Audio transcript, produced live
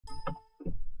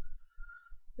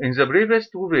In the previous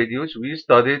two videos, we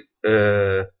studied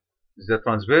the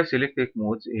transverse electric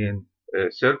modes in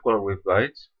circular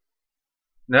waveguides.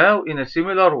 Now, in a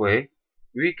similar way,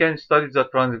 we can study the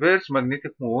transverse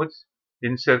magnetic modes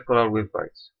in circular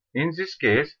waveguides. In this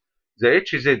case, the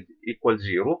Hz equals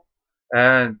 0,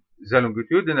 and the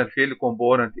longitudinal field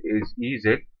component is Ez,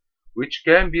 which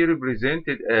can be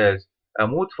represented as a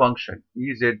mode function,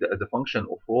 Ez as a function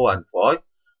of rho and phi,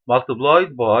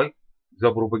 multiplied by the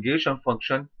propagation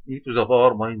function e to the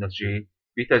power minus j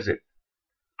beta z.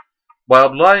 By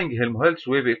applying Helmholtz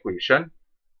wave equation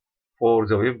for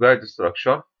the waveguide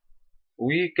structure,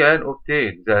 we can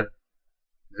obtain that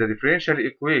the differential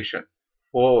equation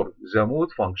for the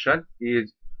mode function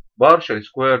is partial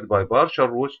squared by partial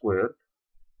rho squared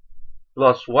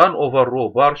plus 1 over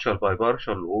rho partial by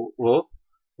partial rho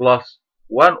plus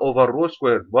 1 over rho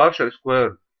squared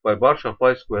squared by partial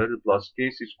phi squared plus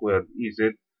kc squared Ez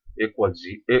equals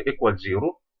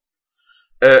 0,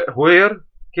 where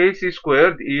kc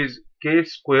squared is k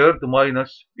squared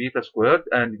minus beta squared,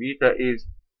 and beta is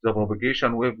the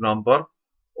propagation wave number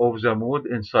of the mode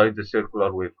inside the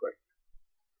circular waveguide.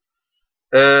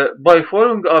 By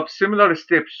following up similar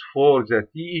steps for the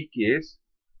TE case,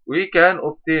 we can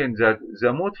obtain that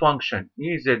the mode function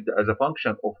Ez as a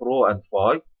function of rho and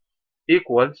phi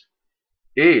equals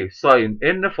a sine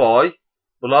n phi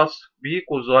plus b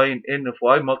cosine n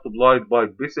phi multiplied by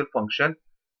Bessel function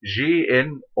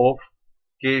Gn of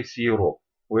kc rho,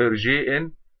 where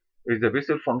Gn is the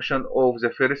Bessel function of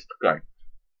the first kind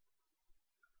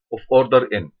of order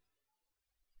n.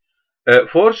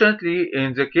 Fortunately,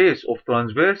 in the case of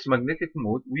transverse magnetic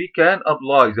mode, we can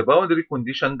apply the boundary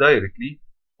condition directly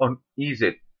on Ez,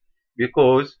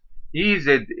 because Ez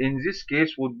in this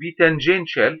case would be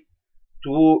tangential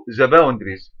to the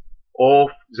boundaries of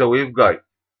the waveguide.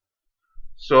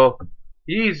 So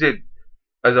Ez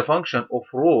as a function of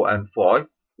rho and phi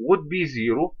would be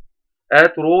 0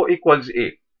 at rho equals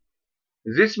a.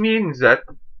 This means that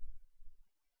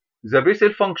the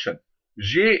Bessel function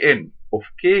Gn of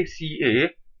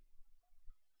kCa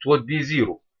would be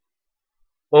 0,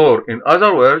 or in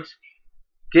other words,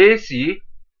 kc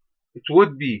it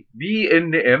would be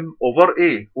Bnm over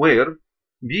a, where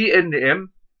Bnm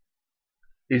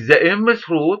is the mth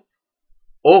root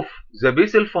of the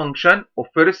Bessel function of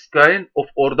first kind of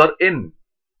order n.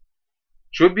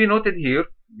 Should be noted here,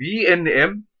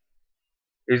 Bnm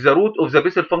is the root of the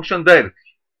Bessel function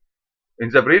directly. In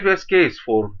the previous case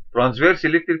for transverse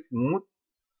electric mode,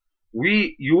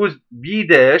 we used b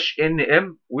dash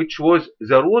nm, which was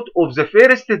the root of the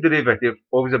first derivative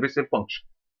of the Bessel function.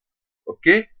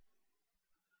 Okay?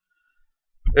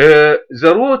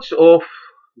 The roots of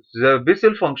the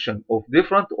Bessel function of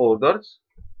different orders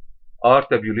are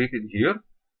tabulated here.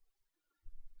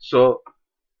 So,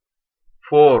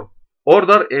 for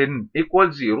order n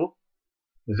equals 0,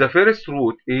 the first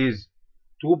root is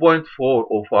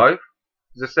 2.405,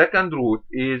 the second root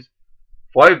is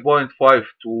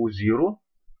 5.520,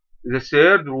 the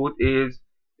third root is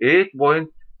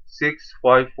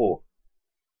 8.654.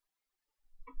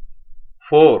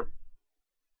 For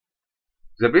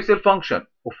the Bessel function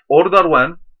of order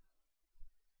 1,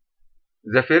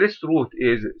 the first root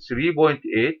is 3.8,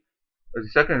 the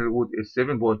second root is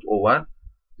 7.01,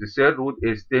 the third root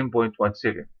is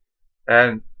 10.17.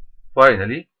 And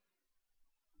finally,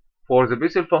 for the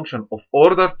Bessel function of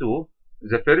order 2,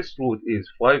 the first root is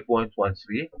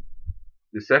 5.13,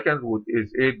 the second root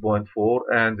is 8.4,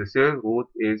 and the third root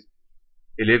is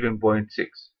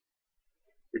 11.6.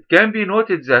 It can be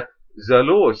noted that the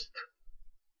lowest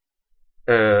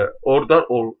order,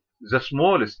 or the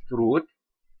smallest root,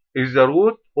 is the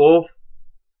root of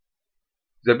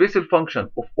the Bessel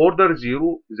function of order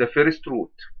 0, the first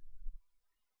root.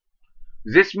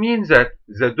 This means that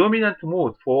the dominant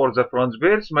mode for the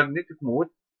transverse magnetic mode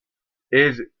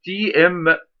is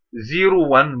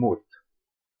TM01 mode.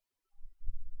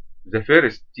 The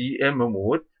first TM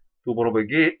mode to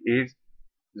propagate is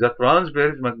the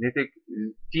transverse magnetic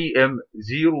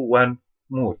TM01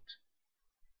 mode.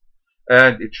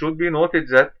 And it should be noted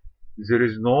that there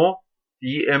is no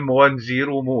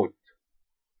TM10 mode.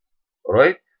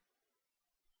 Right?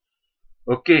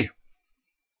 Okay.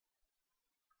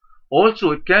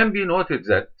 Also, it can be noted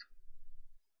that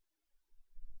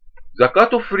the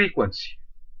cutoff frequency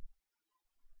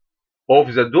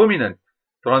of the dominant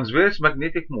transverse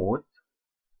magnetic mode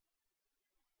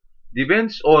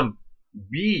depends on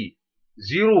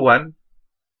B01,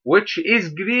 which is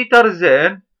greater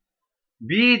than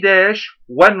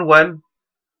B-11,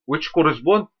 which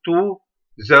corresponds to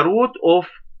the root of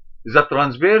the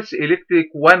transverse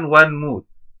electric 1,1 mode.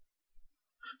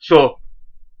 So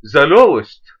the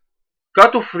lowest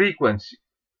cutoff frequency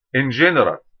in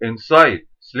general inside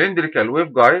cylindrical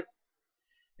waveguide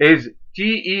is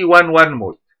TE11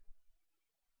 mode.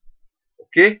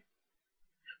 Okay?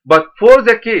 But for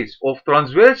the case of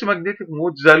transverse magnetic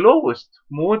mode, the lowest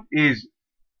mode is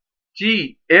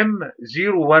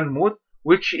TM01 mode,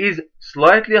 which is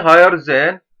slightly higher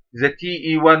than the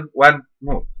TE11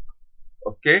 mode.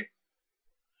 Okay?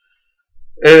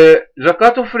 The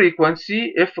cutoff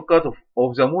frequency, F cutoff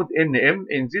of the mode NM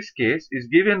in this case, is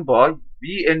given by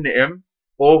BNM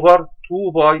over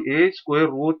 2 by A square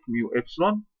root mu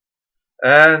epsilon,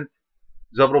 and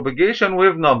the propagation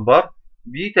wave number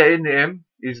beta NM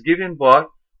is given by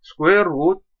square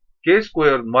root K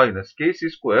squared minus KC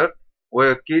squared,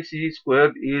 where KC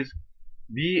squared is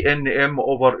BNM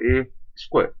over A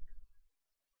squared.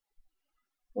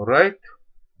 Alright?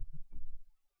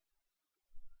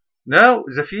 Now,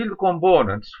 the field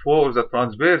components for the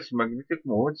transverse magnetic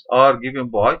modes are given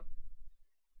by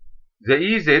the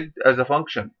Ez as a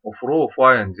function of rho,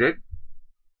 phi, and z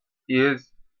is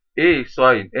A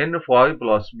sine n phi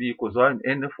plus B cosine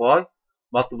n phi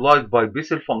multiplied by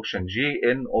Bessel function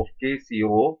Jn of Kc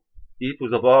rho e to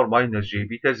the power minus j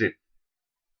beta z.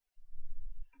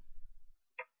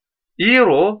 E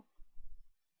rho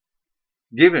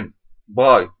given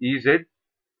by Ez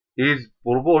is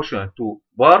proportional to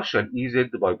partial Ez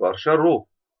by partial rho.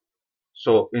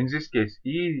 So in this case,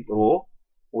 E rho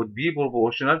would be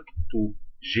proportional to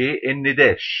Jn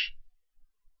dash.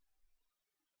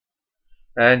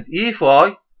 And E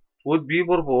phi would be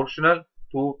proportional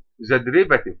to the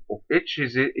derivative of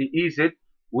Ez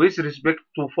with respect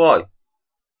to phi.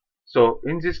 So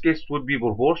in this case, it would be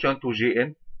proportional to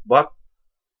Jn, but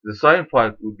the sine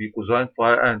phi would be cosine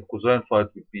phi, and cosine phi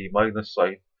would be minus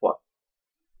sine phi.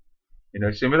 In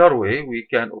a similar way, we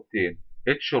can obtain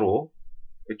H rho.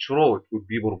 H rho would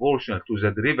be proportional to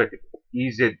the derivative of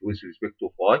Ez with respect to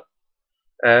phi,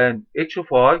 and H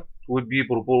phi would be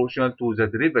proportional to the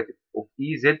derivative of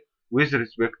Ez with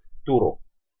respect to rho.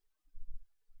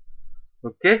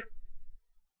 Okay?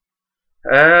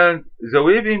 And the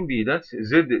wave impedance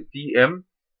ZTM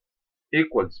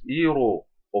equals E rho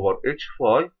over H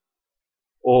phi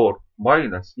or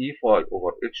minus E phi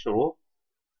over H rho,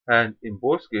 and in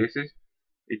both cases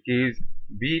it is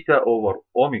beta over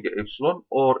omega epsilon,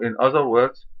 or in other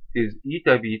words it is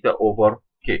eta beta over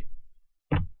k.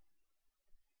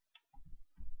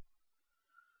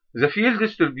 The field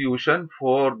distribution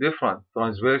for different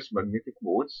transverse magnetic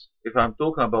modes, if I'm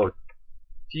talking about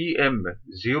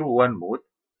TM01 mode,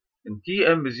 in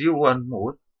TM01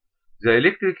 mode the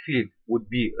electric field would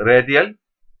be radial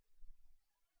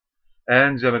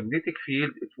and the magnetic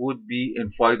field it would be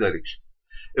in phi direction.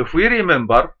 If we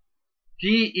remember,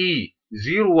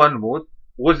 TE01 mode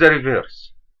was the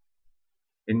reverse.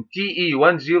 In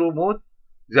TE10 mode,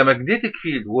 the magnetic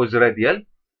field was radial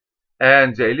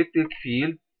and the electric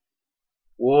field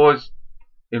was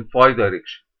in phi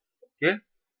direction. Okay?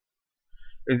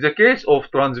 In the case of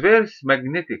transverse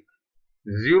magnetic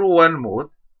 01 mode,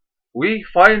 we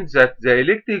find that the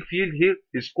electric field here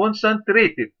is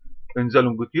concentrated in the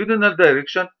longitudinal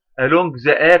direction along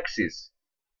the axis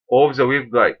of the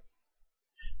waveguide.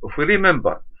 If we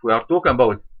remember, if we are talking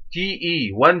about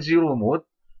TE10 mode,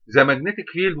 the magnetic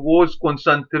field was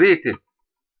concentrated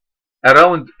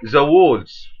around the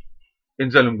walls in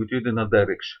the longitudinal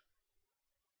direction.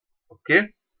 Okay?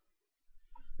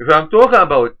 If I'm talking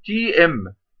about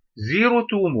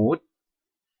TM02 mode,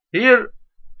 here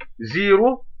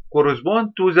 0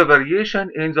 corresponds to the variation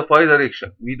in the phi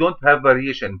direction. We don't have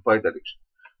variation in phi direction.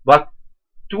 But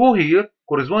 2 here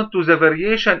corresponds to the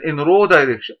variation in rho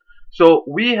direction. So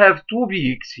we have two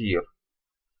peaks here.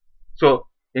 So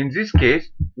in this case,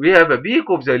 we have a peak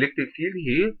of the electric field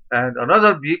here and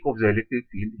another peak of the electric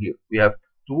field here. We have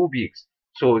two peaks.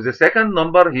 So the second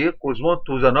number here corresponds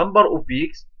to the number of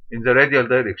peaks in the radial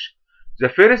direction. The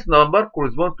first number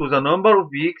corresponds to the number of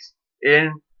peaks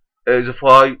in the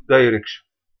phi direction.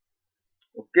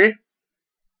 Okay?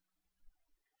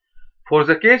 For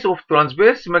the case of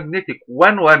transverse magnetic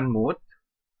 1-1 mode,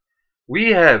 we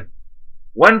have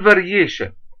one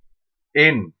variation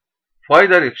in phi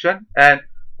direction and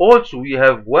also we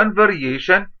have one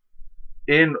variation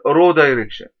in rho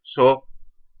direction. So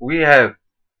we have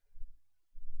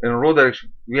in rho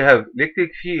direction, we have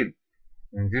electric field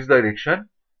in this direction,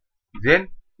 then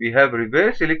we have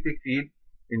reverse electric field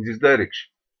in this direction.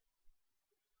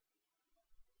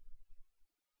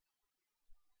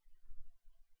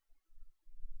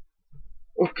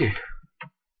 Okay.